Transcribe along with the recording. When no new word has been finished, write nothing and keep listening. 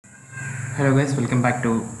Hello guys, welcome back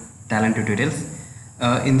to Talent Tutorials.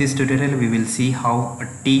 In this tutorial we will see how a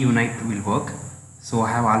tUnite will work. So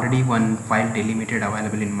I have already one file delimited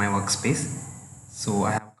available in my workspace. So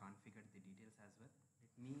I have configured the details as well.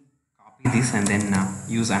 Let me copy this and then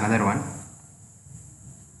use another one.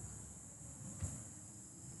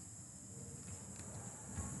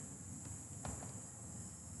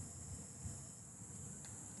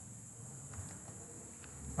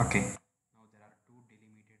 Okay, now there are two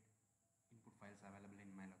delimited input files available in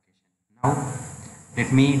my location. Now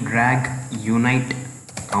let me drag unite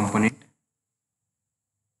component.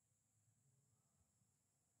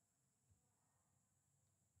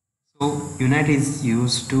 So unite is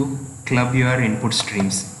used to club your input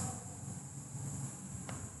streams.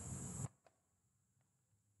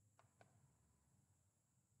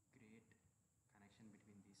 Create connection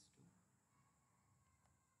between these two.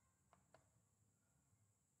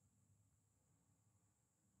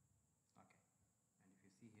 Okay, and if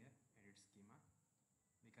you see here, edit schema,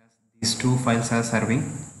 because these two files are serving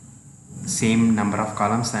same number of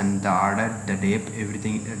columns and the order, the date,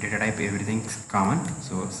 everything, data type, everything is common.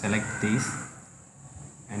 So select these,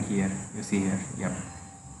 and here you see here, yep,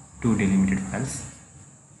 two delimited files.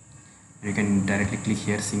 You can directly click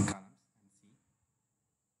here, sync columns, and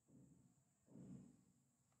see.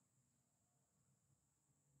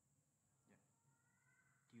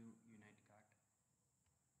 Yep, tUnite got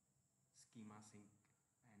schema sync,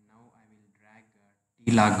 and now I will drag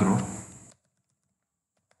tlog row.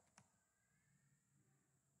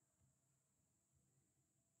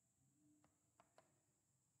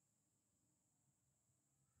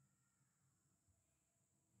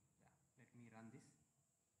 Let me run this.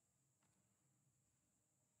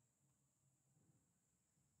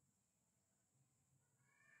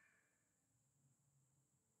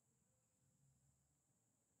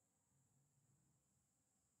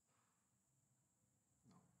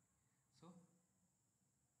 So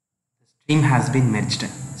the stream has been merged,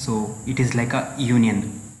 so it is like a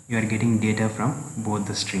union. You are getting data from both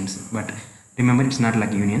the streams, but remember, it's not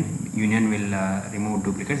like union will remove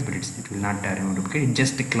duplicates, but it will not remove duplicate. It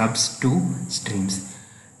just clubs two streams.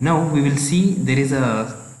 Now we will see there is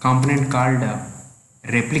a component called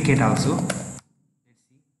replicate also. Let's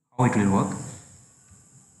see how it will work.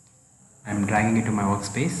 I'm dragging it to my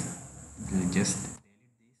workspace. We'll just delete this.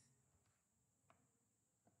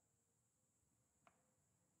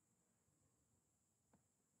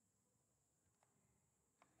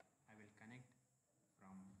 I will connect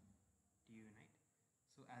from tUnite.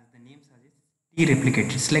 So as the name suggests,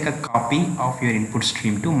 tReplicate, it's like a copy of your input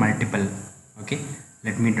stream to multiple. Okay,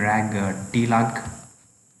 let me drag tlog.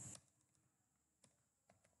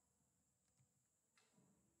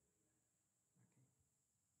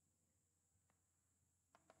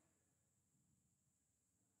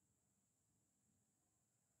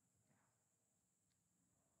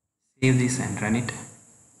 Save this and run it.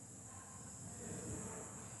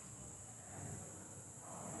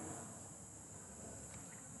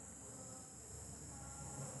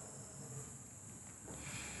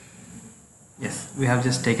 Yes, we have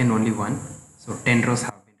just taken only one, so 10 rows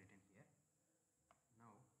have been written here.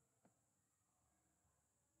 Now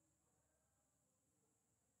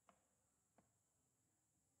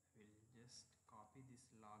we'll just copy this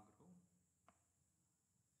log row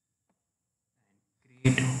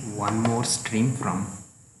and create one more stream from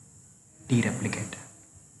tReplicate.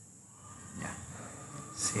 Yeah,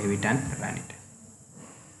 save it and run it.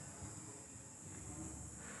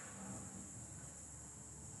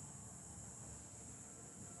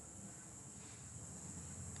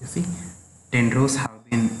 You see, 10 rows have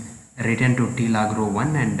been written to tlog row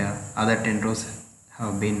 1 and other 10 rows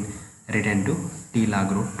have been written to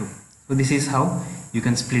tlog row 2. So this is how you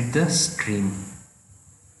can split the stream.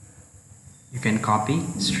 You can copy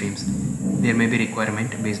streams. There may be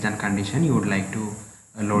requirement based on condition you would like to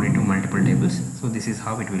load it to multiple tables. So this is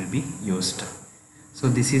how it will be used. So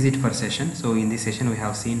this is it for session. So in this session we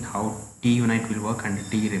have seen how tUnite will work and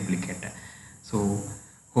tReplicate. So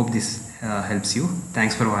hope this helps you.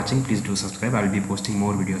 Thanks for watching. Please do subscribe. I will be posting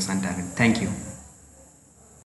more videos on Talend. Thank you.